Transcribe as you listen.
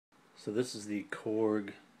So this is the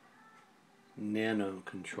Korg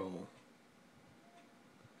Nanokontrol.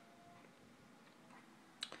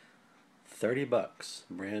 $30,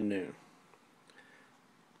 brand new.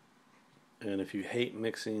 And if you hate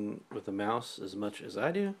mixing with a mouse as much as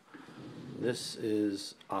I do, this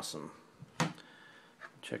is awesome.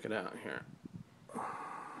 Check it out here.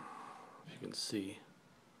 If you can see.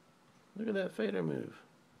 Look at that fader move.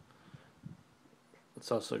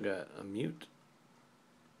 It's also got a mute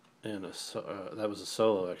and that was a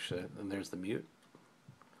solo actually, and there's the mute.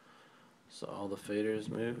 So all the faders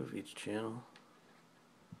move each channel.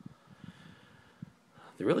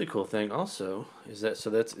 The really cool thing also is that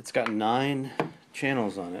it's got 9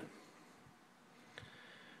 channels on it,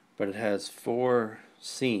 but it has 4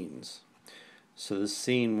 scenes. So this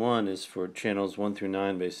scene 1 is for channels 1 through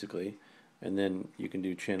 9 basically, and then you can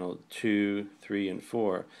do channel 2, 3, and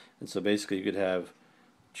 4. And so basically you could have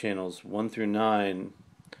channels 1 through 9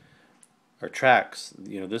 or tracks.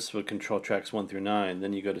 You know, this would control tracks 1 through 9.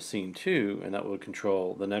 Then you go to scene 2, and that would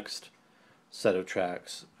control the next set of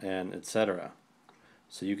tracks, and etc.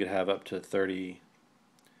 So you could have up to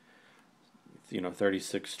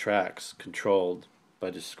 36 tracks controlled by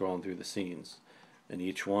just scrolling through the scenes, and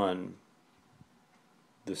each one,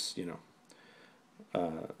 these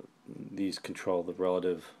control the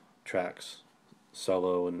relative tracks,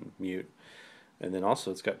 solo and mute, and then also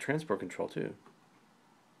it's got transport control too.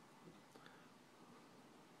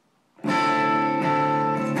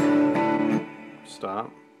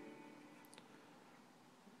 Stop.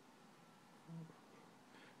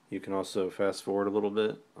 You can also fast forward a little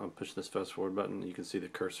bit. I'll push this fast forward button. You can see the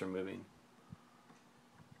cursor moving.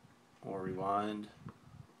 Or rewind.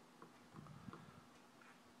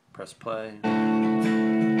 Press play.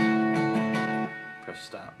 Press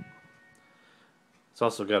stop. It's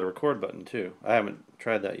also got a record button too. I haven't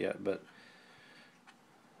tried that yet, but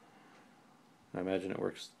I imagine it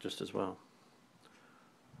works just as well.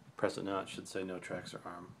 Press it now, it should say no tracks are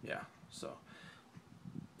armed. Yeah, so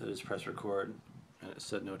it is press record. And it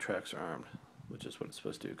said no tracks are armed, which is what it's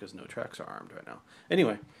supposed to do because no tracks are armed right now.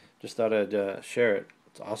 Anyway, just thought I'd share it.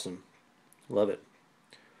 It's awesome. Love it.